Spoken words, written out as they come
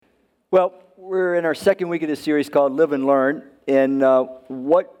Well, we're in our second week of this series called Live and Learn, and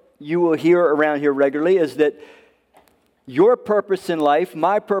what you will hear around here regularly is that your purpose in life,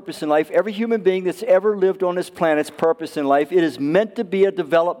 my purpose in life, every human being that's ever lived on this planet's purpose in life, it is meant to be a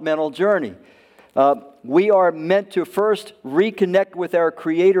developmental journey. We are meant to first reconnect with our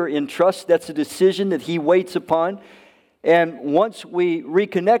Creator in trust. That's a decision that He waits upon. And once we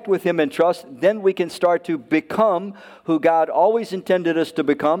reconnect with Him in trust, then we can start to become who God always intended us to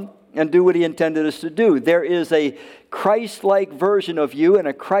become and do what He intended us to do. There is a Christ-like version of you and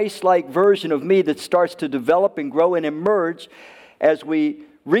a Christ-like version of me that starts to develop and grow and emerge as we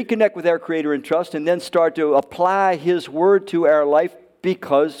reconnect with our Creator in trust and then start to apply His Word to our life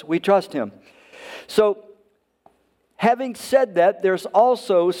because we trust Him. So, having said that, there's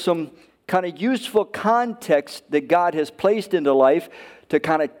also some kind of useful context that God has placed into life to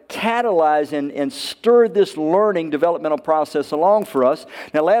kind of catalyze and stir this learning developmental process along for us.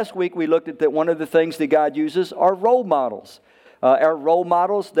 Now, last week we looked at that one of the things that God uses are role models. Our role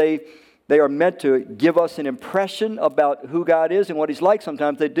models, they are meant to give us an impression about who God is and what He's like.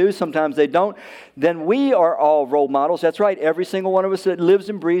 Sometimes they do, sometimes they don't. Then we are all role models. That's right, every single one of us that lives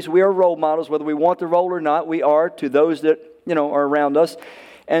and breathes, we are role models. Whether we want the role or not, we are to those that are around us.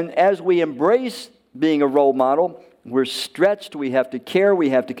 And as we embrace being a role model, we're stretched, we have to care,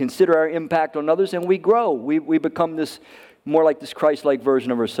 we have to consider our impact on others, and we grow. We become this more like this Christ-like version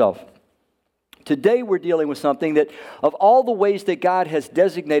of ourselves. Today we're dealing with something that, of all the ways that God has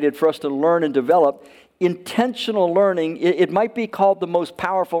designated for us to learn and develop, intentional learning, it might be called the most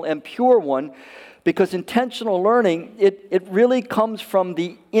powerful and pure one, because intentional learning, it really comes from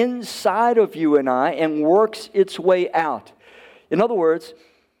the inside of you and I and works its way out. In other words,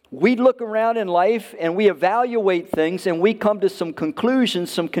 we look around in life and we evaluate things and we come to some conclusions,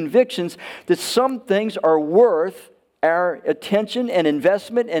 some convictions that some things are worth our attention and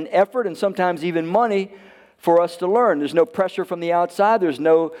investment and effort and sometimes even money for us to learn. There's no pressure from the outside. There's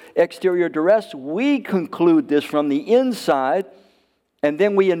no exterior duress. We conclude this from the inside and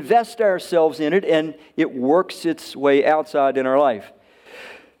then we invest ourselves in it and it works its way outside in our life.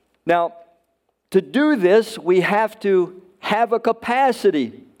 Now, to do this, we have to have a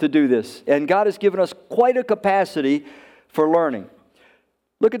capacity to do this. And God has given us quite a capacity for learning.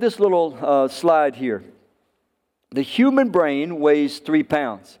 Look at this little slide here. The human brain weighs 3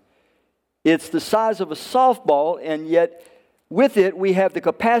 pounds. It's the size of a softball, and yet with it we have the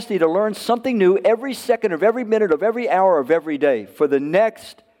capacity to learn something new every second of every minute of every hour of every day for the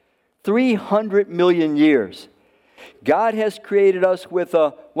next 300 million years. God has created us with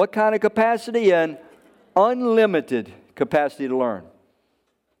what kind of capacity? An unlimited capacity to learn.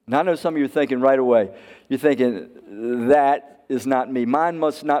 Now, I know some of you are thinking right away, you're thinking, that is not me. Mine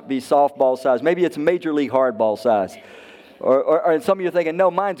must not be softball size. Maybe it's major league hardball size. Or some of you are thinking,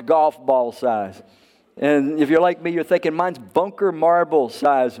 no, mine's golf ball size. And if you're like me, you're thinking, mine's bunker marble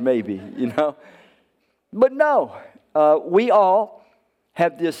size maybe, But no, we all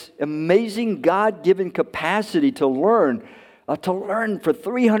have this amazing God-given capacity to learn for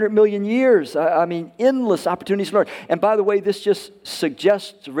 300 million years. I mean, endless opportunities to learn. And by the way, this just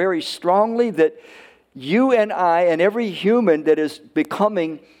suggests very strongly that you and I and every human that is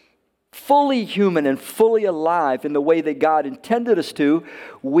becoming fully human and fully alive in the way that God intended us to,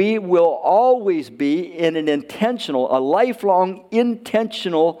 we will always be in a lifelong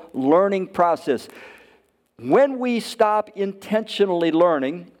intentional learning process. When we stop intentionally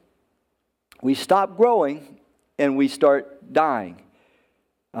learning, we stop growing and we start dying.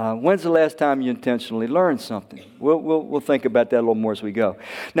 When's the last time you intentionally learned something? We'll think about that a little more as we go.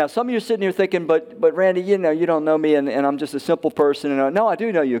 Now, some of you are sitting here thinking, but Randy, you don't know me, and I'm just a simple person. And no, I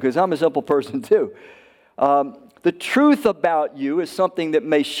do know you because I'm a simple person too. The truth about you is something that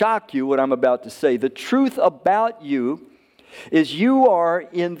may shock you, what I'm about to say. The truth about you is you are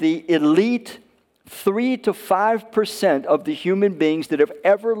in the elite 3 to 5% of the human beings that have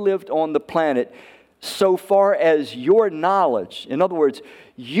ever lived on the planet so far as your knowledge. In other words,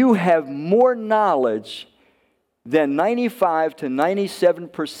 you have more knowledge than 95 to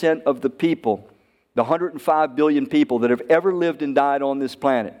 97% of the people, the 105 billion people that have ever lived and died on this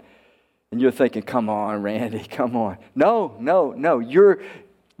planet. And you're thinking, come on, Randy, come on. No. You're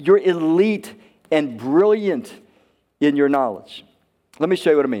elite and brilliant in your knowledge. Let me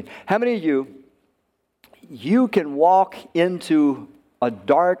show you what I mean. How many of you can walk into a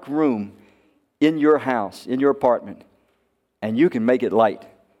dark room in your house, in your apartment, and you can make it light?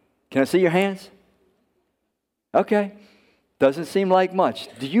 Can I see your hands? Okay. Doesn't seem like much.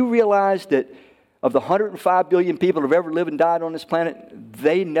 Do you realize that of the 105 billion people who have ever lived and died on this planet,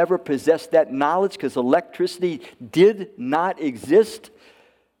 they never possessed that knowledge because electricity did not exist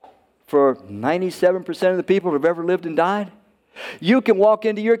for 97% of the people who have ever lived and died. You can walk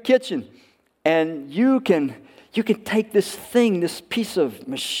into your kitchen and you can take this thing, this piece of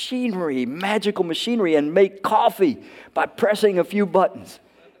machinery, magical machinery, and make coffee by pressing a few buttons.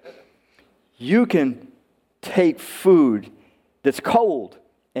 You can take food that's cold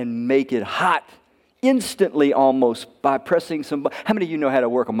and make it hot instantly almost by pressing some buttons. How many of you know how to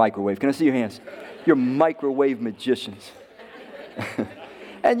work a microwave? Can I see your hands? You're microwave magicians.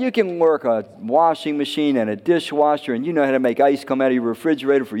 And you can work a washing machine and a dishwasher, and you know how to make ice come out of your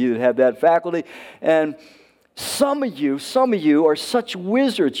refrigerator for you to have that faculty. And some of you are such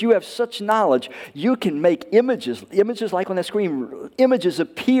wizards. You have such knowledge. You can make images like on that screen, images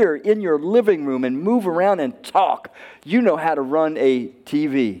appear in your living room and move around and talk. You know how to run a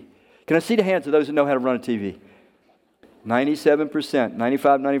TV. Can I see the hands of those who know how to run a TV? 97%,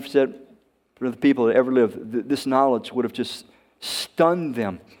 90% of the people that ever lived, this knowledge would have just stunned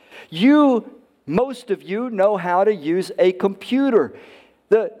them. Most of you know how to use a computer.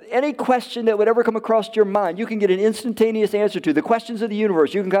 Any question that would ever come across your mind, you can get an instantaneous answer to. The questions of the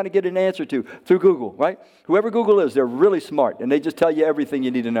universe, you can kind of get an answer to through Google, right? Whoever Google is, they're really smart, and they just tell you everything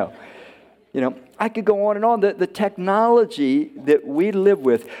you need to know. I could go on and on. The technology that we live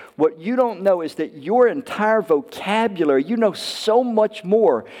with, what you don't know is that your entire vocabulary, you know so much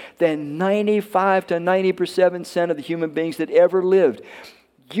more than 95 to 97% of the human beings that ever lived.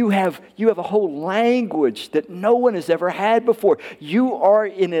 You have a whole language that no one has ever had before. You are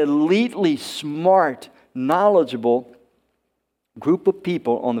an elitely smart, knowledgeable group of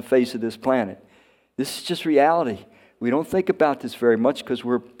people on the face of this planet. This is just reality. We don't think about this very much because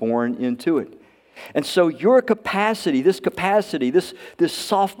we're born into it. And so your capacity, this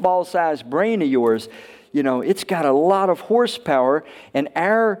softball-sized brain of yours, it's got a lot of horsepower, and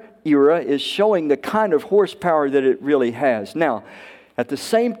our era is showing the kind of horsepower that it really has. Now, at the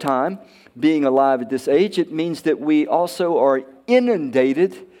same time, being alive at this age, it means that we also are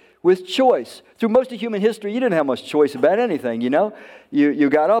inundated with choice. Through most of human history, you didn't have much choice about anything, You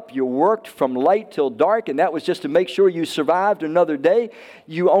got up, you worked from light till dark, and that was just to make sure you survived another day.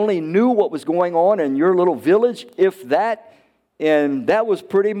 You only knew what was going on in your little village, if that, and that was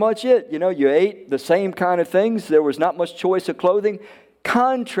pretty much it. You ate the same kind of things. There was not much choice of clothing.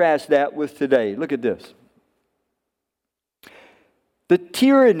 Contrast that with today. Look at this. The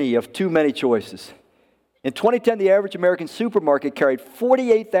tyranny of too many choices. In 2010, the average American supermarket carried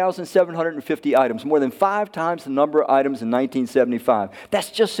 48,750 items, more than 5 times the number of items in 1975. That's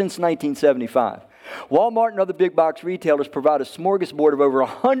just since 1975. Walmart and other big box retailers provide a smorgasbord of over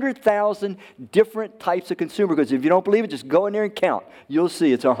 100,000 different types of consumer goods. If you don't believe it, just go in there and count. You'll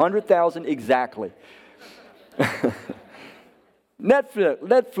see it's 100,000 exactly.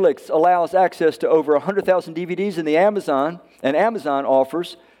 Netflix allows access to over 100,000 DVDs in the Amazon, and Amazon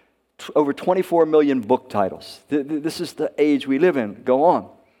offers over 24 million book titles. This is the age we live in. Go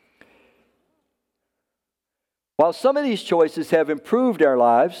on. While some of these choices have improved our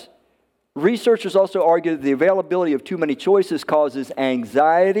lives, researchers also argue that the availability of too many choices causes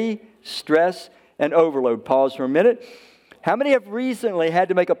anxiety, stress, and overload. Pause for a minute. How many have recently had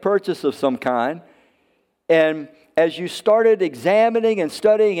to make a purchase of some kind, and as you started examining and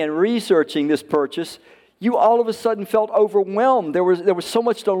studying and researching this purchase, you all of a sudden felt overwhelmed. There was so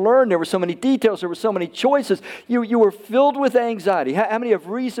much to learn. There were so many details. There were so many choices. You were filled with anxiety. How many have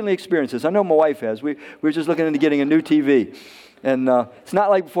recently experienced this? I know my wife has. We were just looking into getting a new TV. And it's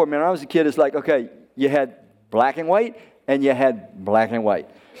not like before. Man, when I was a kid, it's like, okay, you had black and white, and you had black and white.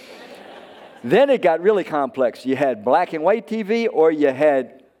 Then it got really complex. You had black and white TV, or you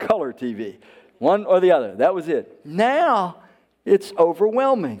had color TV. One or the other. That was it. Now, it's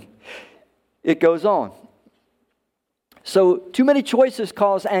overwhelming. It goes on. So, too many choices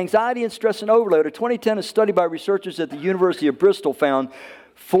cause anxiety and stress and overload. A 2010 study by researchers at the University of Bristol found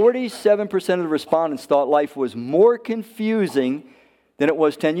 47% of the respondents thought life was more confusing than it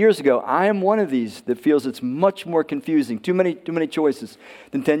was 10 years ago. I am one of these that feels it's much more confusing, too many choices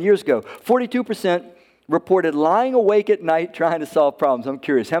than 10 years ago. 42% reported lying awake at night trying to solve problems. I'm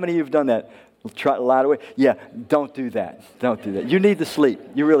curious, how many of you have done that? Try to lie awake? Yeah, don't do that. Don't do that. You need to sleep.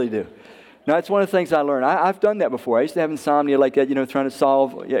 You really do. Now, that's one of the things I learned. I've done that before. I used to have insomnia like that, trying to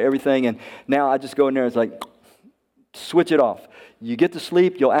solve everything. And now I just go in there and it's like, switch it off. You get to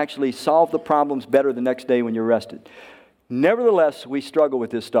sleep, you'll actually solve the problems better the next day when you're rested. Nevertheless, we struggle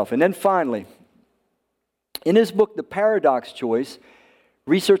with this stuff. And then finally, in his book, The Paradox Choice,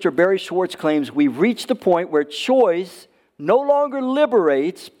 researcher Barry Schwartz claims we've reached the point where choice no longer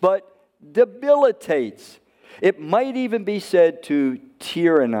liberates, but debilitates. It might even be said to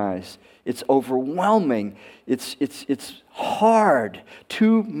tyrannize It's overwhelming. It's hard.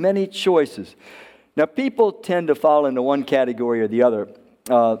 Too many choices. Now, people tend to fall into one category or the other.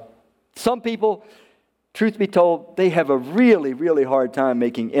 Some people, truth be told, they have a really, really hard time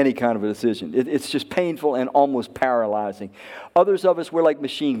making any kind of a decision. It's just painful and almost paralyzing. Others of us, we're like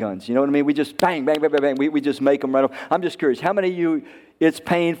machine guns. You know what I mean? We just bang, bang, bang, bang, bang. We just make them right off. I'm just curious. How many of you, it's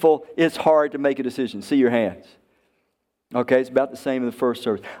painful, it's hard to make a decision? See your hands. Okay, it's about the same in the first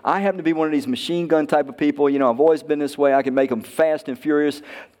service. I happen to be one of these machine gun type of people. You know, I've always been this way. I can make them fast and furious.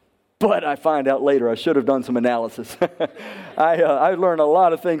 But I find out later I should have done some analysis. I learned a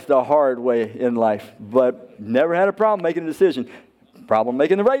lot of things the hard way in life, but never had a problem making a decision. Problem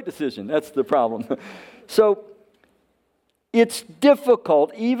making the right decision. That's the problem. So it's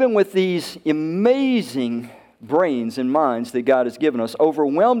difficult, even with these amazing brains and minds that God has given us.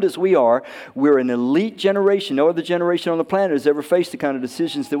 Overwhelmed as we are, we're an elite generation. No other generation on the planet has ever faced the kind of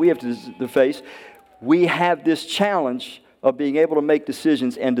decisions that we have to face. We have this challenge of being able to make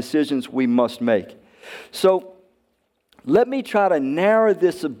decisions, and decisions we must make. So let me try to narrow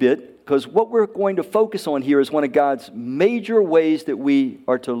this a bit, because what we're going to focus on here is one of God's major ways that we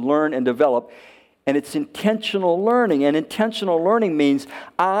are to learn and develop, and it's intentional learning. And intentional learning means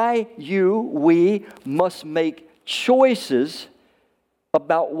we must make choices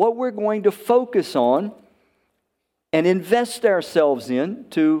about what we're going to focus on and invest ourselves in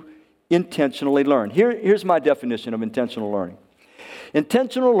to intentionally learn. Here's my definition of intentional learning.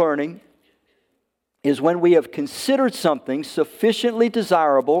 Intentional learning is when we have considered something sufficiently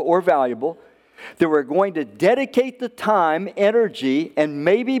desirable or valuable that we're going to dedicate the time, energy, and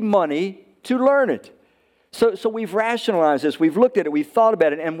maybe money to learn it. So we've rationalized this, we've looked at it, we've thought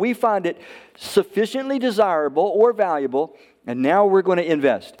about it, and we find it sufficiently desirable or valuable, and now we're going to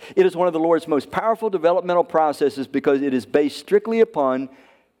invest. It is one of the Lord's most powerful developmental processes because it is based strictly upon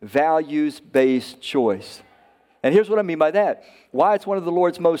values-based choice. And here's what I mean by that. Why it's one of the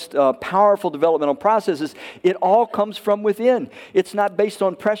Lord's most powerful developmental processes. It all comes from within. It's not based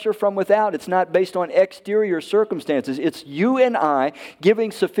on pressure from without. It's not based on exterior circumstances. It's you and I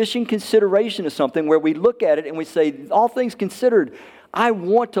giving sufficient consideration to something where we look at it and we say, all things considered, I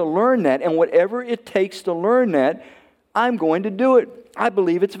want to learn that, and whatever it takes to learn that, I'm going to do it. I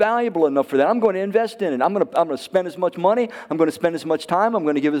believe it's valuable enough for that. I'm going to invest in it. I'm going to spend as much money. I'm going to spend as much time. I'm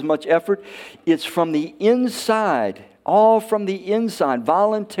going to give as much effort. It's from the inside, all from the inside,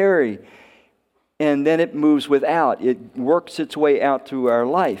 voluntary. And then it moves without. It works its way out through our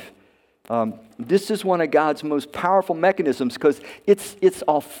life. This is one of God's most powerful mechanisms because it's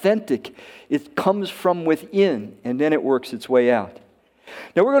authentic. It comes from within, and then it works its way out.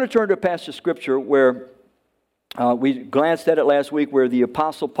 Now we're going to turn to a passage of Scripture where we glanced at it last week, where the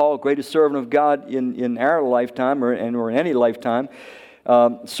Apostle Paul, greatest servant of God in our lifetime or in any lifetime,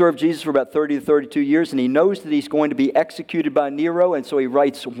 served Jesus for about 30 to 32 years, and he knows that he's going to be executed by Nero, and so he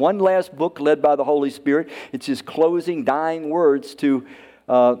writes one last book led by the Holy Spirit. It's his closing, dying words to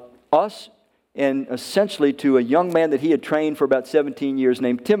us and essentially to a young man that he had trained for about 17 years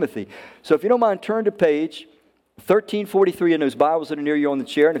named Timothy. So if you don't mind, turn to page 1343 in those Bibles that are near you on the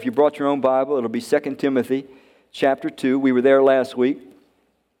chair, and if you brought your own Bible, it'll be 2 Timothy chapter 2. We were there last week.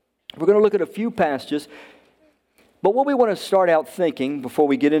 We're going to look at a few passages. But what we want to start out thinking before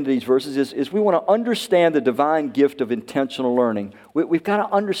we get into these verses is we want to understand the divine gift of intentional learning. We've got to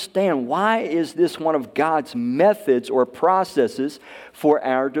understand, why is this one of God's methods or processes for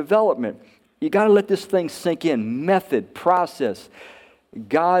our development? You got to let this thing sink in. Method, process.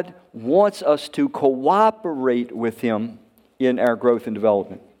 God wants us to cooperate with Him in our growth and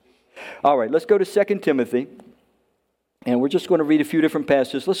development. All right, let's go to 2 Timothy. And we're just going to read a few different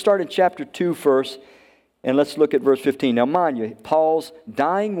passages. Let's start in chapter 2 first, and let's look at verse 15. Now, mind you, Paul's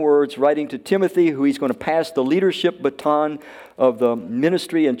dying words writing to Timothy, who he's going to pass the leadership baton of the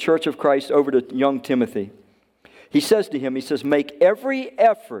ministry and church of Christ over to young Timothy. He says to him, make every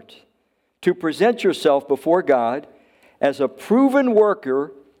effort to present yourself before God as a proven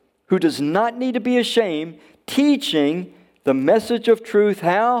worker who does not need to be ashamed, teaching the message of truth,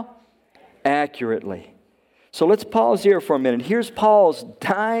 how? Accurately. So let's pause here for a minute. Here's Paul's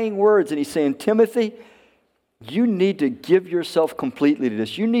dying words, and he's saying, Timothy, you need to give yourself completely to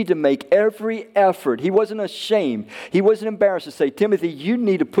this. You need to make every effort. He wasn't ashamed. He wasn't embarrassed to say, Timothy, you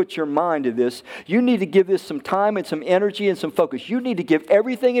need to put your mind to this. You need to give this some time and some energy and some focus. You need to give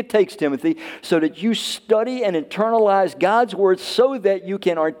everything it takes, Timothy, so that you study and internalize God's Word so that you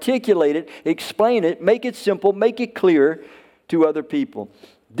can articulate it, explain it, make it simple, make it clear to other people.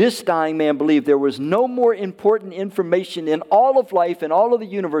 This dying man believed there was no more important information in all of life and all of the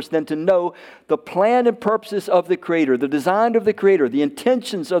universe than to know the plan and purposes of the Creator, the design of the Creator, the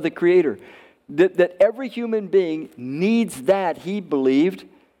intentions of the Creator. That every human being needs that, he believed,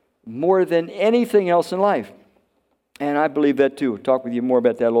 more than anything else in life. And I believe that too. I'll talk with you more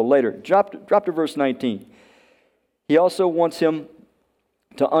about that a little later. Drop to verse 19. He also wants him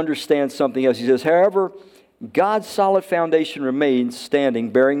to understand something else. He says, however, God's solid foundation remains standing,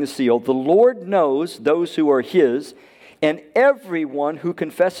 bearing the seal. The Lord knows those who are His, and everyone who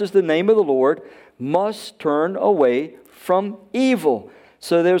confesses the name of the Lord must turn away from evil.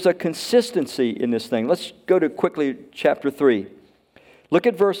 So there's a consistency in this thing. Let's go to quickly chapter 3. Look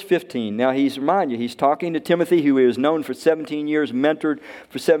at verse 15. Now he's talking to Timothy, who he has known for 17 years, mentored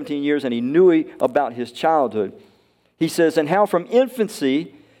for 17 years, and he knew about his childhood. He says, and how from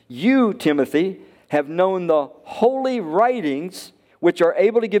infancy you, Timothy, have known the holy writings, which are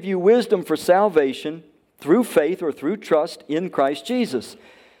able to give you wisdom for salvation through faith or through trust in Christ Jesus.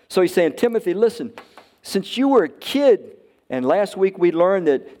 So he's saying, Timothy, listen, since you were a kid, and last week we learned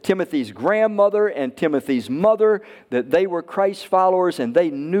that Timothy's grandmother and Timothy's mother, that they were Christ followers and they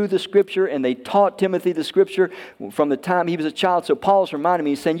knew the Scripture and they taught Timothy the Scripture from the time he was a child. So Paul's reminding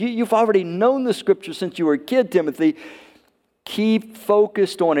me, he's saying, you've already known the Scripture since you were a kid, Timothy. Keep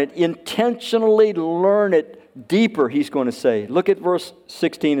focused on it. Intentionally learn it deeper, he's going to say. Look at verse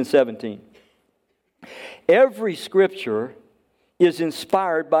 16 and 17. Every Scripture is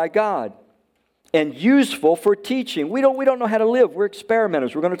inspired by God and useful for teaching. We don't know how to live. We're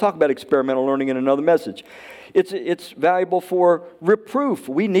experimenters. We're going to talk about experimental learning in another message. It's valuable for reproof.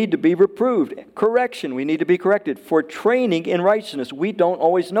 We need to be reproved. Correction. We need to be corrected. For training in righteousness. We don't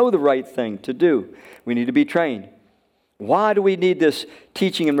always know the right thing to do. We need to be trained. Why do we need this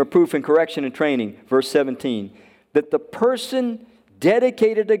teaching and reproof and correction and training? Verse 17. That the person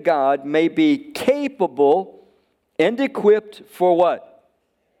dedicated to God may be capable and equipped for what?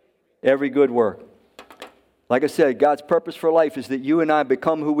 Every good work. Like I said, God's purpose for life is that you and I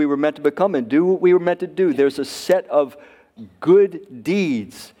become who we were meant to become and do what we were meant to do. There's a set of good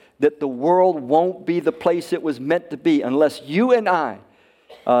deeds that the world won't be the place it was meant to be unless you and I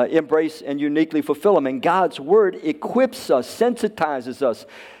embrace and uniquely fulfill them. And God's Word equips us, sensitizes us,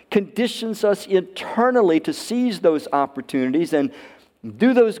 conditions us internally to seize those opportunities and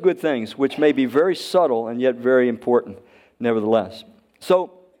do those good things, which may be very subtle and yet very important nevertheless.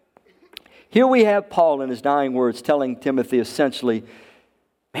 So, here we have Paul in his dying words telling Timothy essentially,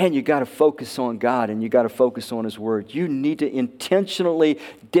 man, you got to focus on God and you got to focus on His Word. You need to intentionally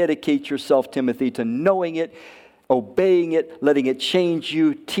dedicate yourself, Timothy, to knowing it, obeying it, letting it change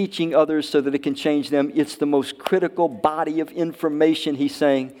you, teaching others so that it can change them. It's the most critical body of information, he's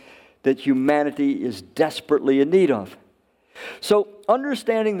saying, that humanity is desperately in need of. So,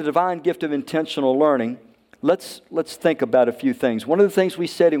 understanding the divine gift of intentional learning, Let's think about a few things. One of the things we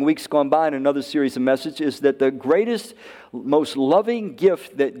said in weeks gone by in another series of messages is that the greatest, most loving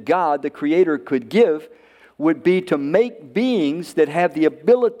gift that God, the Creator, could give would be to make beings that have the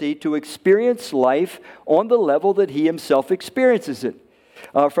ability to experience life on the level that He Himself experiences it.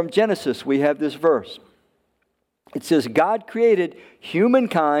 From Genesis, we have this verse. It says, God created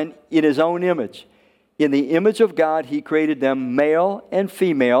humankind in His own image. In the image of God, He created them, male and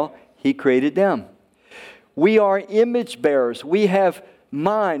female, He created them. We are image bearers. We have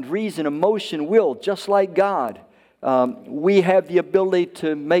mind, reason, emotion, will, just like God. We have the ability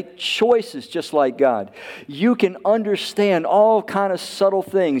to make choices just like God. You can understand all kind of subtle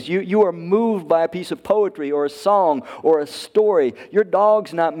things. You are moved by a piece of poetry or a song or a story. Your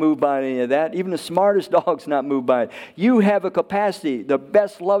dog's not moved by any of that. Even the smartest dog's not moved by it. You have a capacity. The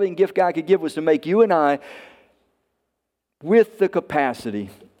best loving gift God could give was to make you and I with the capacity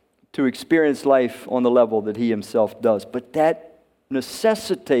to experience life on the level that He Himself does. But that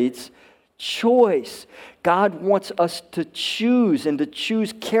necessitates choice. God wants us to choose and to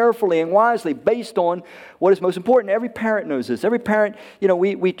choose carefully and wisely based on what is most important. Every parent knows this. Every parent,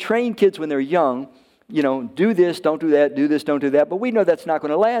 we train kids when they're young, do this, don't do that, do this, don't do that. But we know that's not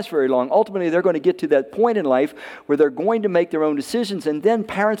going to last very long. Ultimately, they're going to get to that point in life where they're going to make their own decisions. And then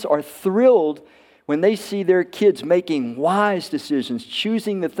parents are thrilled when they see their kids making wise decisions,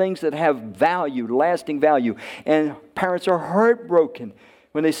 choosing the things that have value, lasting value. And parents are heartbroken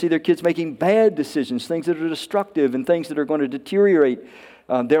when they see their kids making bad decisions, things that are destructive and things that are going to deteriorate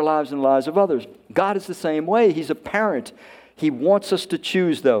their lives and the lives of others. God is the same way. He's a parent. He wants us to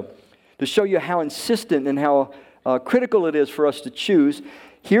choose, though. To show you how insistent and how critical it is for us to choose,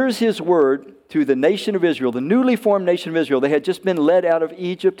 here's His word to the nation of Israel, the newly formed nation of Israel. They had just been led out of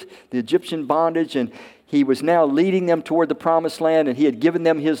Egypt, the Egyptian bondage, and He was now leading them toward the promised land, and he had given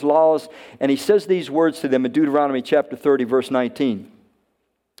them his laws. And he says these words to them in Deuteronomy chapter 30, verse 19.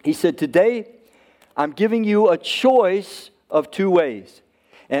 He said, "Today I'm giving you a choice of two ways.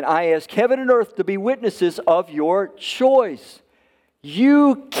 And I ask heaven and earth to be witnesses of your choice.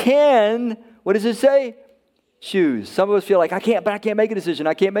 You can," what does it say? "Choose." Some of us feel like, I can't make a decision.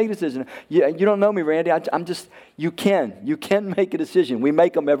 I can't make a decision. You don't know me, Randy. You can make a decision. We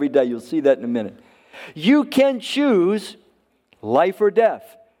make them every day. You'll see that in a minute. You can choose life or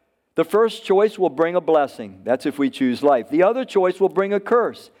death. The first choice will bring a blessing. That's if we choose life. The other choice will bring a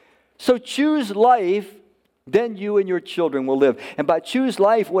curse. So choose life, then you and your children will live. And by choose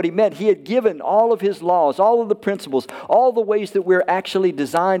life, what he meant, he had given all of his laws, all of the principles, all the ways that we're actually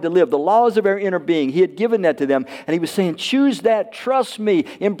designed to live, the laws of our inner being. He had given that to them. And he was saying, choose that, trust me,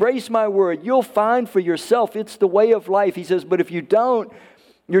 embrace my word. You'll find for yourself, it's the way of life. He says, but if you don't,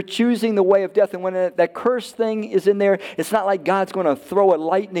 you're choosing the way of death. And when that curse thing is in there, it's not like God's going to throw a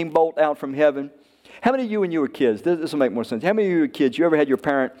lightning bolt out from heaven. How many of you when you were kids, this will make more sense. How many of you were kids, you ever had your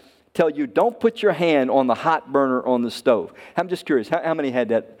parent tell you, don't put your hand on the hot burner on the stove? I'm just curious, how many had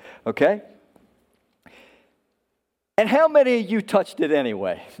that? Okay. And how many of you touched it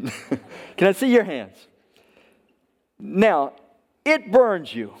anyway? Can I see your hands? Now, it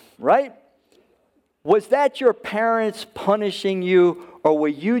burns you, right? Was that your parents punishing you, or were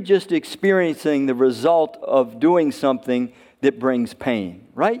you just experiencing the result of doing something that brings pain,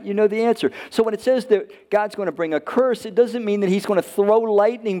 right? You know the answer. So when it says that God's going to bring a curse, it doesn't mean that he's going to throw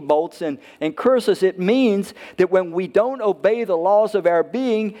lightning bolts and curse us. It means that when we don't obey the laws of our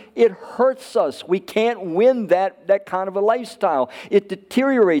being, it hurts us. We can't win that kind of a lifestyle. It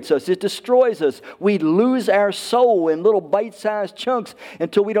deteriorates us. It destroys us. We lose our soul in little bite-sized chunks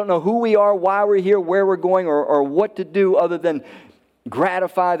until we don't know who we are, why we're here, where we're going, or what to do other than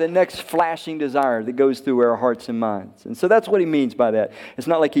gratify the next flashing desire that goes through our hearts and minds. And so that's what he means by that. It's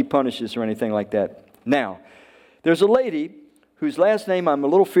not like he punishes or anything like that. Now, there's a lady whose last name I'm a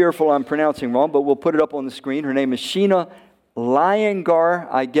little fearful I'm pronouncing wrong, but we'll put it up on the screen. Her name is Sheena Iyengar,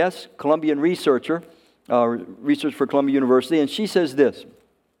 I guess, Columbian researcher, research for Columbia University, and she says this: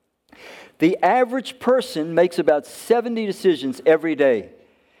 the average person makes about 70 decisions every day.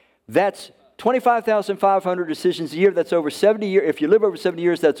 That's 25,500 decisions a year. That's over 70 years. If you live over 70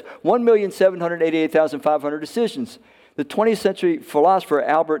 years, that's 1,788,500 decisions. The 20th century philosopher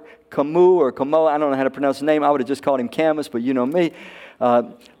Albert Camus, I don't know how to pronounce his name. I would have just called him Camus, but you know me.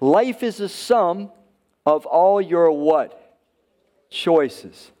 Life is a sum of all your what?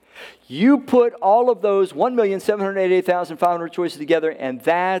 Choices. You put all of those 1,788,500 choices together, and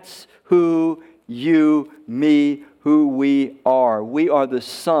that's who you, me, who we are. We are the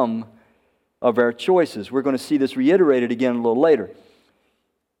sum of our choices. We're going to see this reiterated again a little later.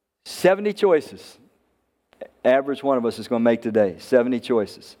 70 choices. Average one of us is going to make today. 70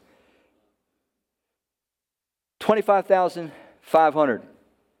 choices. 25,500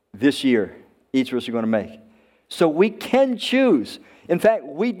 this year each of us are going to make. So we can choose. In fact,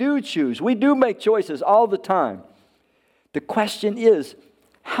 we do choose. We do make choices all the time. The question is,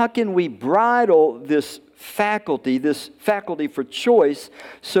 how can we bridle this faculty for choice,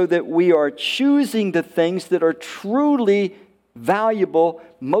 so that we are choosing the things that are truly valuable,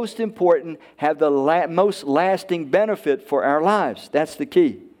 most important, have the most lasting benefit for our lives? That's the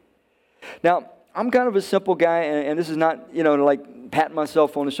key. Now, I'm kind of a simple guy, and this is not, like patting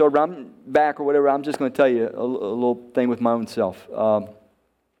myself on the shoulder, but I'm back or whatever. I'm just going to tell you a little thing with my own self.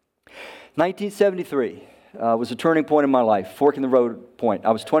 1973 was a turning point in my life, fork in the road point.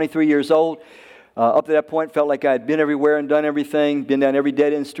 I was 23 years old. Up to that point, felt like I had been everywhere and done everything, been down every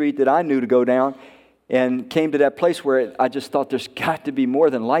dead-end street that I knew to go down, and came to that place where I just thought there's got to be more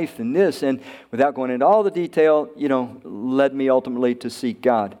than life than this. And without going into all the detail, led me ultimately to seek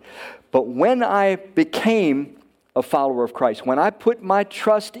God. But when I became a follower of Christ, when I put my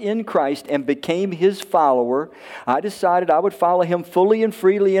trust in Christ and became His follower, I decided I would follow Him fully and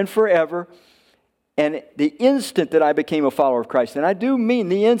freely and forever. And the instant that I became a follower of Christ, and I do mean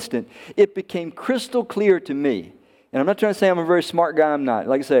the instant, it became crystal clear to me. And I'm not trying to say I'm a very smart guy, I'm not.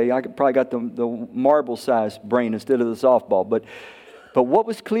 Like I say, I probably got the marble-sized brain instead of the softball. But what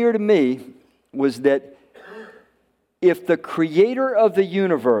was clear to me was that if the Creator of the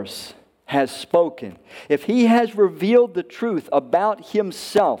universe has spoken, if He has revealed the truth about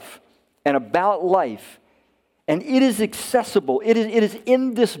Himself and about life, and it is accessible, it is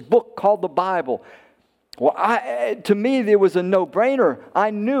in this book called the Bible, Well, to me, there was a no-brainer.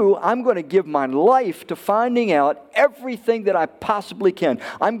 I knew I'm going to give my life to finding out everything that I possibly can.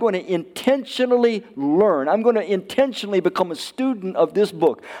 I'm going to intentionally learn. I'm going to intentionally become a student of this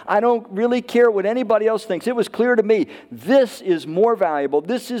book. I don't really care what anybody else thinks. It was clear to me, this is more valuable.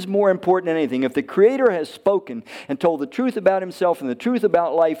 This is more important than anything. If the Creator has spoken and told the truth about Himself and the truth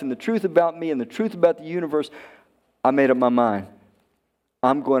about life and the truth about me and the truth about the universe, I made up my mind.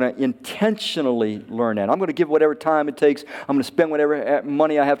 I'm going to intentionally learn that. I'm going to give whatever time it takes. I'm going to spend whatever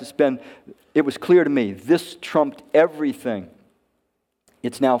money I have to spend. It was clear to me. This trumped everything.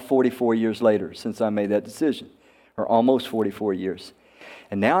 It's now 44 years later since I made that decision, or almost 44 years.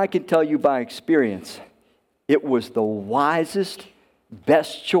 And now I can tell you by experience, it was the wisest,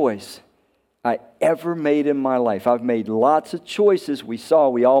 best choice I ever made in my life. I've made lots of choices. We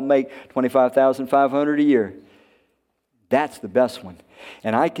all make $25,500 a year. That's the best one.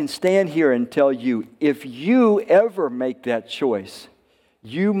 And I can stand here and tell you, if you ever make that choice,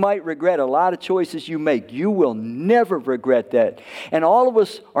 you might regret a lot of choices you make. You will never regret that. And all of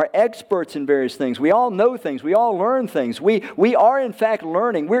us are experts in various things. We all know things. We all learn things. We are, in fact,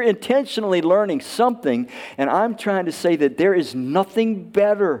 learning. We're intentionally learning something. And I'm trying to say that there is nothing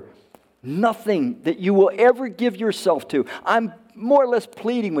better, nothing that you will ever give yourself to. I'm more or less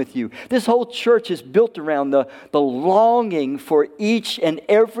pleading with you. This whole church is built around the longing for each and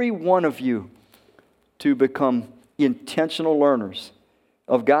every one of you to become intentional learners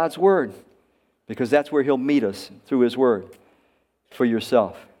of God's Word, because that's where He'll meet us, through His Word, for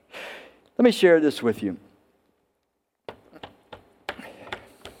yourself. Let me share this with you.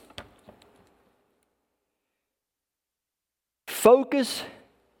 Focus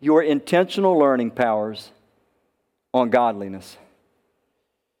your intentional learning powers on godliness.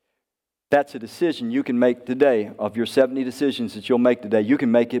 That's a decision you can make today. Of your 70 decisions that you'll make today, you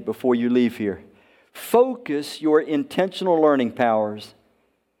can make it before you leave here. Focus your intentional learning powers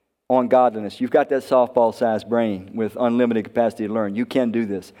on godliness. You've got that softball-sized brain with unlimited capacity to learn. You can do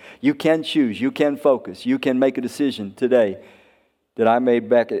this. You can choose. You can focus. You can make a decision today that I made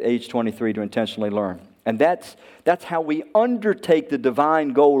back at age 23 to intentionally learn. And that's how we undertake the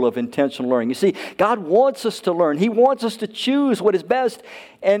divine goal of intentional learning. You see, God wants us to learn. He wants us to choose what is best.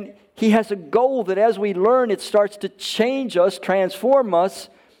 And He has a goal that as we learn, it starts to change us, transform us.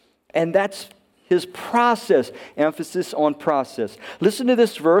 And that's His process. Emphasis on process. Listen to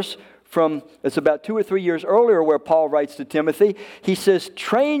this verse from, it's about 2 or 3 years earlier, where Paul writes to Timothy. He says,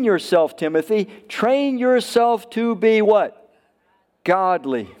 train yourself, Timothy. Train yourself to be what?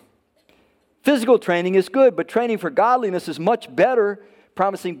 Godly. Physical training is good, but training for godliness is much better,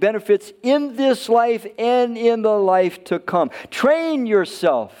 promising benefits in this life and in the life to come. Train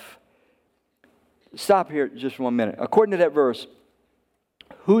yourself. Stop here just for 1 minute. According to that verse,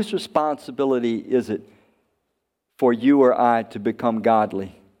 whose responsibility is it for you or I to become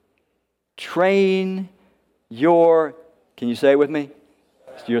godly? Train can you say it with me?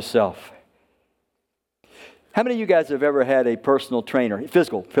 Yourself. How many of you guys have ever had a personal trainer,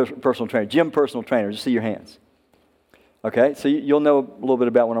 physical personal trainer, gym personal trainer? Just see your hands. Okay, so you'll know a little bit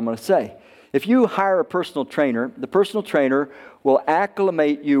about what I'm going to say. If you hire a personal trainer, the personal trainer will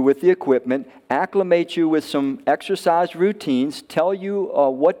acclimate you with the equipment, acclimate you with some exercise routines, tell you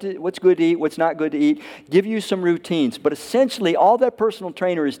what's good to eat, what's not good to eat, give you some routines. But essentially, all that personal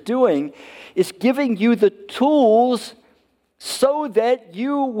trainer is doing is giving you the tools so that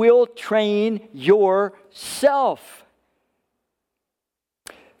you will train yourself.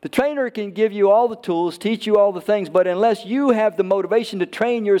 The trainer can give you all the tools, teach you all the things, but unless you have the motivation to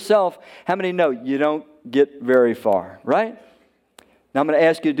train yourself, how many know you don't get very far, right? Now I'm going to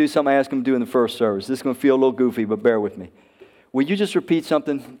ask you to do something I asked them to do in the first service. This is going to feel a little goofy, but bear with me. Will you just repeat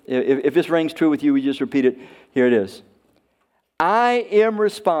something? If this rings true with you, will you just repeat it? Here it is. I am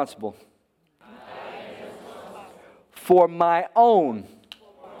responsible for my own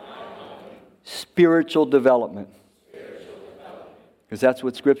spiritual development. Because that's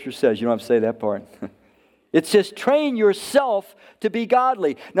what Scripture says. You don't have to say that part. It says, train yourself to be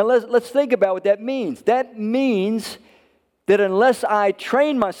godly. Now let's think about what that means. That means that unless I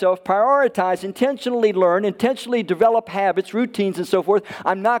train myself, prioritize, intentionally learn, intentionally develop habits, routines, and so forth,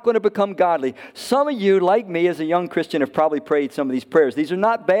 I'm not going to become godly. Some of you, like me, as a young Christian, have probably prayed some of these prayers. These are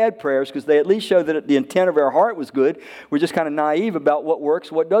not bad prayers because they at least show that the intent of our heart was good. We're just kind of naive about what works,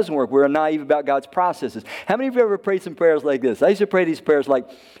 what doesn't work. We're naive about God's processes. How many of you ever prayed some prayers like this? I used to pray these prayers like,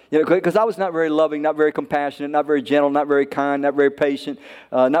 because I was not very loving, not very compassionate, not very gentle, not very kind, not very patient,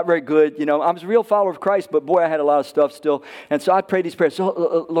 not very good. I was a real follower of Christ, but boy, I had a lot of stuff still. And so I pray these prayers.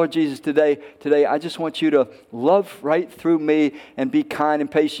 So, Lord Jesus, today, I just want you to love right through me and be kind and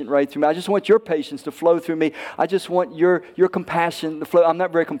patient right through me. I just want your patience to flow through me. I just want your compassion to flow. I'm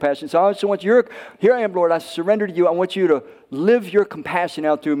not very compassionate, so I just want here I am, Lord, I surrender to you. I want you to live your compassion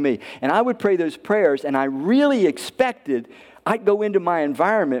out through me. And I would pray those prayers, and I really expected I'd go into my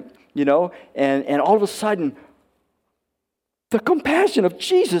environment, and all of a sudden, the compassion of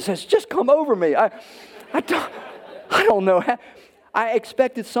Jesus has just come over me. I don't know. I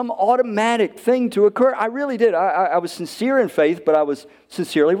expected some automatic thing to occur. I really did. I was sincere in faith, but I was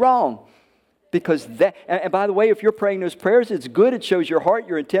sincerely wrong. Because and by the way, if you're praying those prayers, it's good. It shows your heart,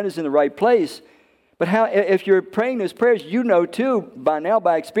 your intent is in the right place. But if you're praying those prayers, too, by now,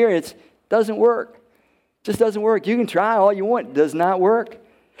 by experience, doesn't work. Just doesn't work. You can try all you want. It does not work.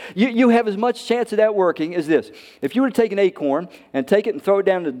 You have as much chance of that working as this. If you were to take an acorn and take it and throw it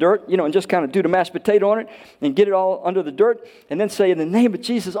down in the dirt, and just kind of do the mashed potato on it and get it all under the dirt and then say, in the name of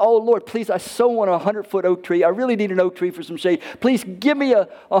Jesus, oh Lord, please, I so want a 100-foot oak tree. I really need an oak tree for some shade. Please give me a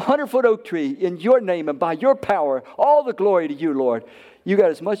 100-foot oak tree in your name and by your power. All the glory to you, Lord. You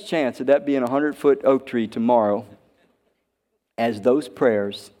got as much chance of that being a 100-foot oak tree tomorrow as those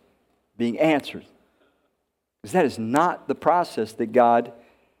prayers being answered. Because that is not the process that God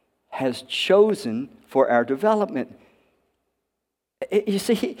has chosen for our development. You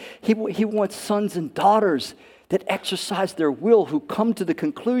see, he wants sons and daughters that exercise their will, who come to the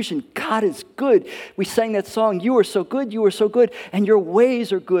conclusion, God is good. We sang that song, you are so good, and your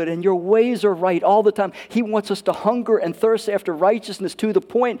ways are good, and your ways are right all the time. He wants us to hunger and thirst after righteousness to the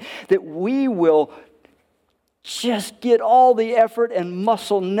point that we will just get all the effort and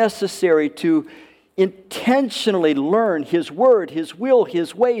muscle necessary to intentionally learn His Word, His will,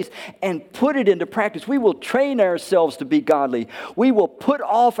 His ways, and put it into practice. We will train ourselves to be godly. We will put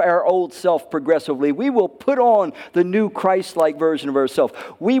off our old self progressively. We will put on the new Christ-like version of ourselves.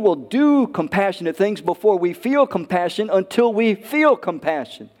 We will do compassionate things before we feel compassion until we feel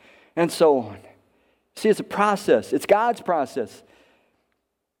compassion, and so on. See, it's a process. It's God's process.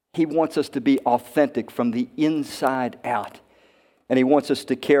 He wants us to be authentic from the inside out, and He wants us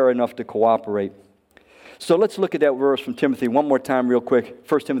to care enough to cooperate. So let's look at that verse from Timothy one more time real quick.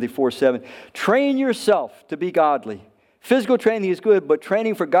 1 Timothy 4:7. Train yourself to be godly. Physical training is good, but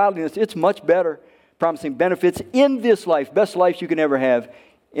training for godliness, it's much better, promising benefits in this life, best life you can ever have,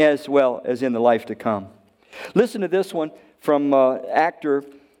 as well as in the life to come. Listen to this one from actor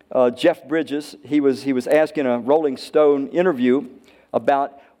Jeff Bridges. He was asked in a Rolling Stone interview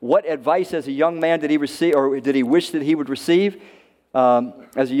about what advice as a young man did he receive, or did he wish that he would receive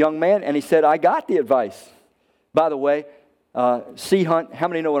as a young man, and he said, I got the advice. By the way, Sea Hunt, how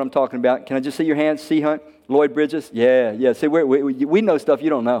many know what I'm talking about? Can I just see your hands? Sea Hunt, Lloyd Bridges? Yeah. See, we know stuff you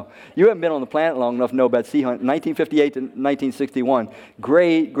don't know. You haven't been on the planet long enough to know about Sea Hunt. 1958 to 1961.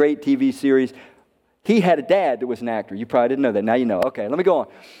 Great TV series. He had a dad that was an actor. You probably didn't know that. Now you know. Okay, let me go on.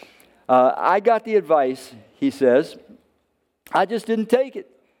 I got the advice, he says. I just didn't take it.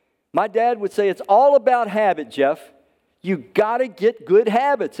 My dad would say, it's all about habit, Jeff. You got to get good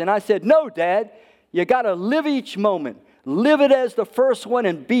habits. And I said, no, Dad, you got to live each moment. Live it as the first one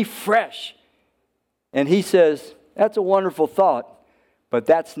and be fresh. And he says, that's a wonderful thought, but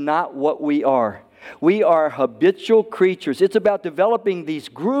that's not what we are. We are habitual creatures. It's about developing these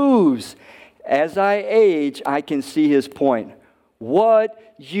grooves. As I age, I can see his point.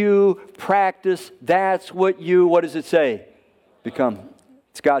 What you practice, that's what does it say? Become.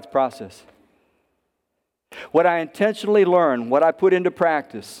 It's God's process. What I intentionally learn, what I put into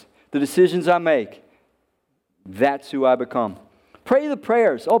practice, the decisions I make, that's who I become. Pray the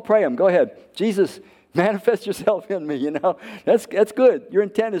prayers. Oh, pray them. Go ahead. Jesus, manifest yourself in me, That's good. Your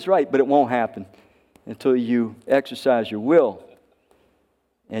intent is right, but it won't happen until you exercise your will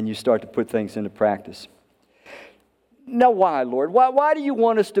and you start to put things into practice. Now, why, Lord? Why do you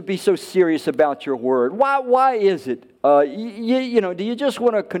want us to be so serious about your word? Why is it? Do you just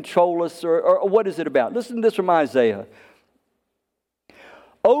want to control us, or what is it about? Listen to this from Isaiah.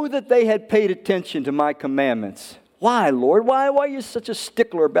 Oh, that they had paid attention to my commandments. Why, Lord? Why are you such a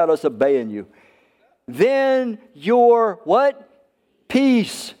stickler about us obeying you? Then your, what?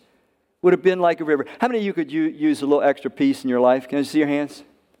 Peace would have been like a river. How many of you could use a little extra peace in your life? Can I see your hands?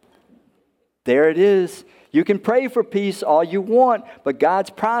 There it is. You can pray for peace all you want, but God's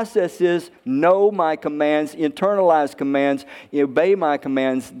process is know my commands, internalize commands, obey my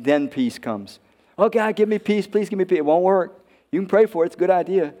commands, then peace comes. Oh, God, give me peace. Please give me peace. It won't work. You can pray for it. It's a good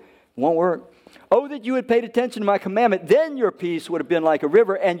idea. It won't work. Oh, that you had paid attention to my commandment. Then your peace would have been like a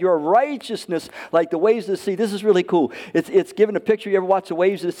river and your righteousness like the waves of the sea. This is really cool. It's given a picture. You ever watch the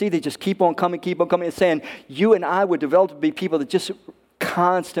waves of the sea? They just keep on coming, keep on coming. It's saying you and I would develop to be people that just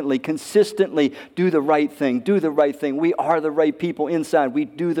constantly, consistently do the right thing. Do the right thing. We are the right people inside. We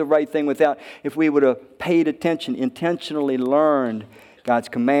do the right thing without, if we would have paid attention, intentionally learned God's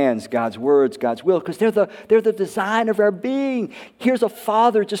commands, God's words, God's will, because they're the design of our being. Here's a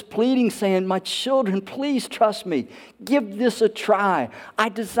father just pleading, saying, my children, please trust me. Give this a try. I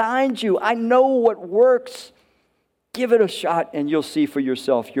designed you. I know what works. Give it a shot and you'll see for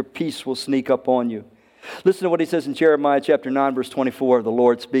yourself. Your peace will sneak up on you. Listen to what he says in Jeremiah chapter 9, verse 24, the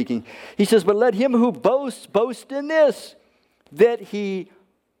Lord speaking. He says, but let him who boasts, boast in this, that he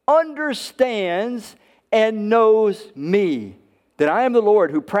understands and knows me, that I am the Lord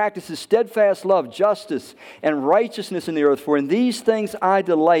who practices steadfast love, justice, and righteousness in the earth. For in these things I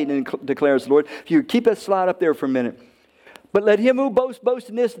delight, declares the Lord. If you keep that slide up there for a minute. But let him who boasts, boast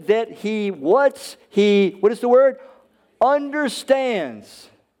in this, that what is the word? Understands.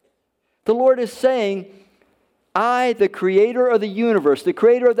 The Lord is saying, I, the creator of the universe, the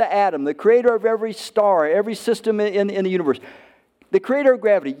creator of the atom, the creator of every star, every system in the universe, the creator of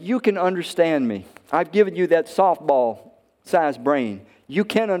gravity, you can understand me. I've given you that softball-sized brain. You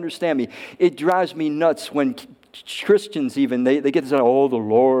can understand me. It drives me nuts when Christians even, they get to say, oh, the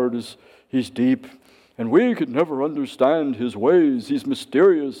Lord He's deep, and we could never understand His ways. He's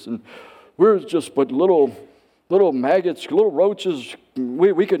mysterious, and we're just but little maggots, little roaches.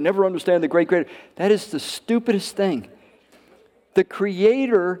 We could never understand the great creator. That is the stupidest thing. The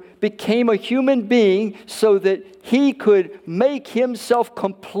Creator became a human being so that He could make Himself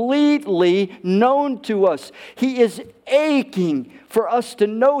completely known to us. He is aching for us to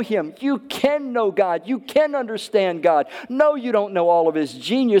know Him. You can know God. You can understand God. No, you don't know all of His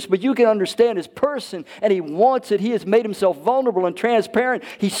genius, but you can understand His person, and He wants it. He has made Himself vulnerable and transparent.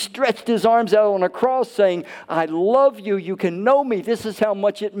 He stretched His arms out on a cross saying, I love you. You can know me. This is how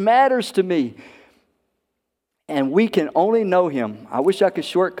much it matters to me. And we can only know Him. I wish I could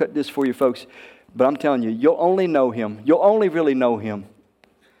shortcut this for you folks, but I'm telling you, you'll only know Him. You'll only really know Him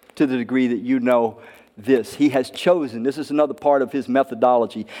to the degree that you know this. He has chosen, this is another part of His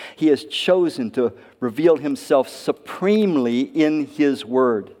methodology, He has chosen to reveal Himself supremely in His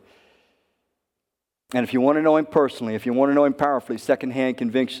Word. And if you want to know Him personally, if you want to know Him powerfully, secondhand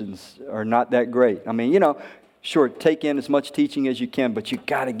convictions are not that great. I mean, sure, take in as much teaching as you can, but you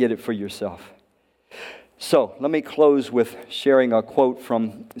got to get it for yourself. So, let me close with sharing a quote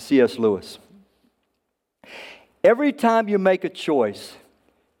from C.S. Lewis. Every time you make a choice,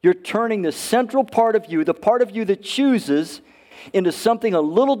 you're turning the central part of you, the part of you that chooses, into something a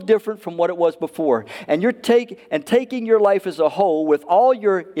little different from what it was before. And you're taking your life as a whole with all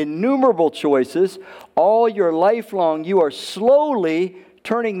your innumerable choices, all your lifelong, you are slowly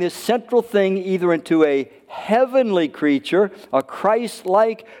turning this central thing either into a heavenly creature, a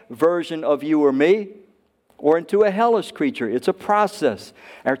Christ-like version of you or me, or into a hellish creature. It's a process.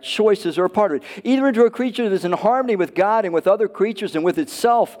 Our choices are a part of it. Either into a creature that is in harmony with God and with other creatures and with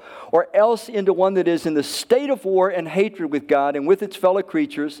itself, or else into one that is in the state of war and hatred with God and with its fellow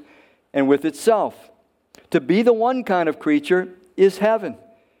creatures and with itself. To be the one kind of creature is heaven.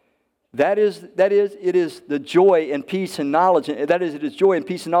 It is the joy and peace and knowledge. It is joy and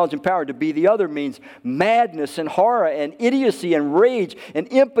peace and knowledge and power. To be the other means madness and horror and idiocy and rage and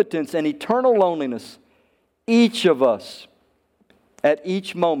impotence and eternal loneliness. Each of us, at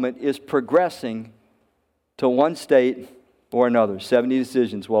each moment, is progressing to one state or another. 70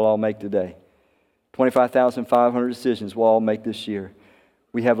 decisions we'll all make today. 25,500 decisions we'll all make this year.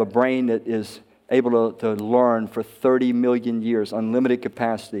 We have a brain that is able to learn for 30 million years, unlimited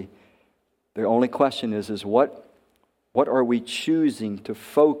capacity. The only question is what are we choosing to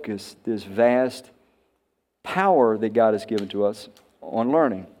focus this vast power that God has given to us on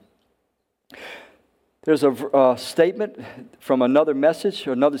learning? There's a statement from another message,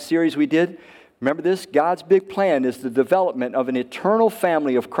 or another series we did. Remember this? God's big plan is the development of an eternal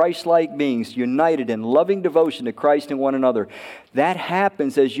family of Christ-like beings united in loving devotion to Christ and one another. That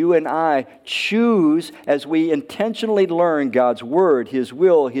happens as you and I choose, as we intentionally learn God's Word, His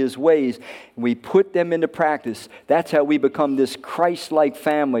will, His ways. We put them into practice. That's how we become this Christ-like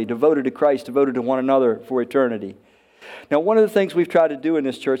family, devoted to Christ, devoted to one another for eternity. Now, one of the things we've tried to do in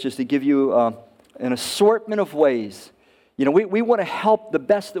this church is to give you an assortment of ways. We want to help the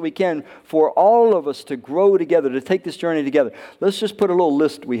best that we can for all of us to grow together, to take this journey together. Let's just put a little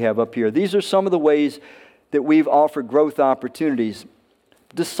list we have up here. These are some of the ways that we've offered growth opportunities.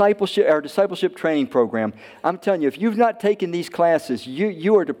 our discipleship training program. I'm telling you, if you've not taken these classes,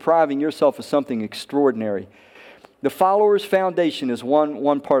 you are depriving yourself of something extraordinary. The Follower's Foundation is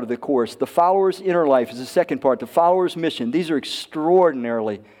one part of the course. The Follower's Inner Life is the second part. The Follower's Mission. These are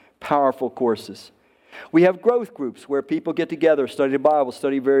extraordinarily powerful courses. We have growth groups where people get together, study the Bible,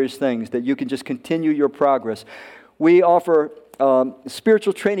 study various things that you can just continue your progress. We offer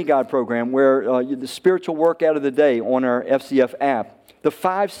spiritual training guide program where the spiritual workout of the day on our FCF app. The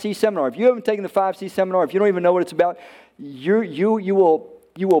 5C seminar. If you haven't taken the 5C seminar, if you don't even know what it's about,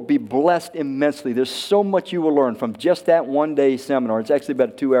 you will be blessed immensely. There's so much you will learn from just that one-day seminar. It's actually about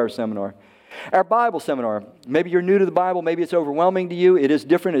a 2-hour seminar. Our Bible seminar. Maybe you're new to the Bible. Maybe it's overwhelming to you. It is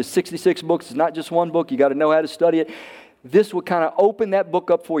different. It's 66 books. It's not just one book. You got to know how to study it. This will kind of open that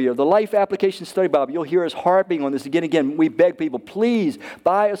book up for you. The Life Application Study Bible. You'll hear us harping on this again and again. We beg people, please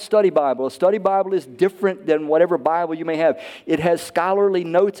buy a study Bible. A study Bible is different than whatever Bible you may have. It has scholarly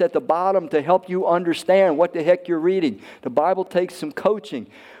notes at the bottom to help you understand what the heck you're reading. The Bible takes some coaching.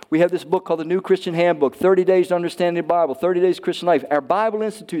 We have this book called The New Christian Handbook, 30 Days to Understanding the Bible, 30 Days Christian Life. Our Bible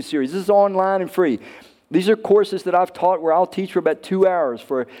Institute series, this is online and free. These are courses that I've taught where I'll teach for about 2 hours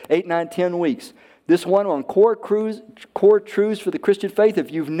for 8, 9, 10 weeks. This one on core truths for the Christian faith,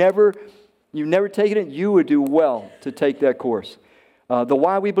 if you've never taken it, you would do well to take that course. The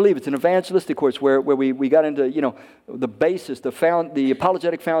Why We Believe, it's an evangelistic course where we got into, the basis, the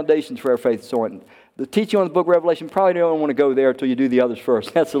apologetic foundations for our faith and so on. The teaching on the book of Revelation, probably don't want to go there until you do the others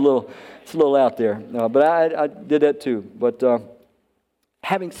first. It's a little out there. But I did that too. But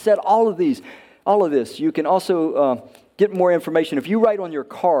having said all of this, you can also get more information. If you write on your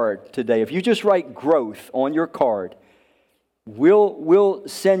card today, if you just write growth on your card, we'll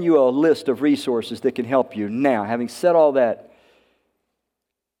send you a list of resources that can help you. Now, having said all that,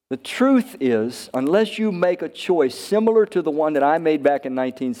 the truth is, unless you make a choice similar to the one that I made back in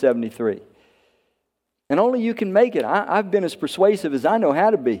 1973, and only you can make it. I've been as persuasive as I know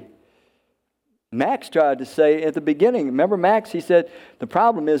how to be. Max tried to say at the beginning, remember Max? He said, the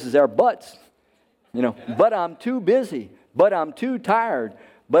problem is our butts. But I'm too busy. But I'm too tired.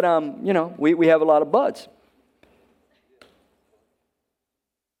 But we have a lot of buts.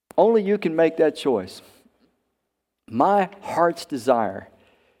 Only you can make that choice. My heart's desire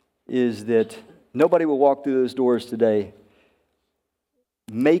is that nobody will walk through those doors today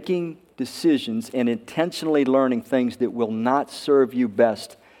making decisions and intentionally learning things that will not serve you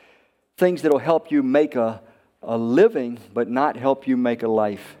best. Things that will help you make a living, but not help you make a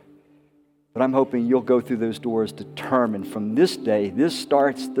life. But I'm hoping you'll go through those doors determined from this day. This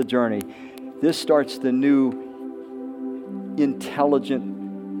starts the journey. This starts the new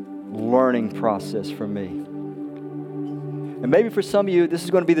intelligent learning process for me. And maybe for some of you, this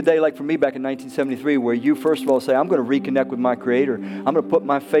is going to be the day like for me back in 1973 where you first of all say, I'm going to reconnect with my Creator. I'm going to put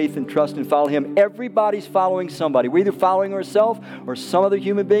my faith and trust and follow Him. Everybody's following somebody. We're either following ourselves or some other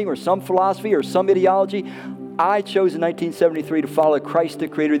human being or some philosophy or some ideology. I chose in 1973 to follow Christ, the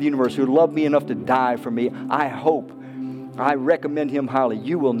Creator of the universe, who loved me enough to die for me. I recommend Him highly.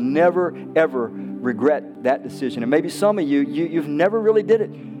 You will never, ever regret that decision. And maybe some of you've never really did it.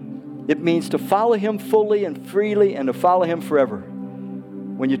 It means to follow Him fully and freely and to follow Him forever.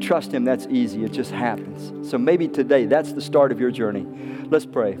 When you trust Him, that's easy. It just happens. So maybe today, that's the start of your journey. Let's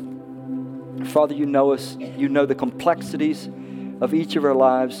pray. Father, you know us. You know the complexities of each of our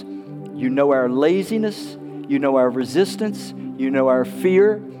lives. You know our laziness. You know our resistance. You know our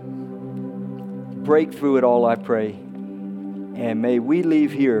fear. Break through it all, I pray. And may we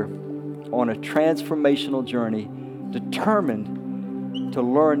leave here on a transformational journey, determined to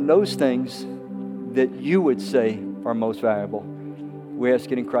learn those things that you would say are most valuable. We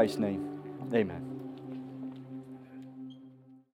ask it in Christ's name. Amen.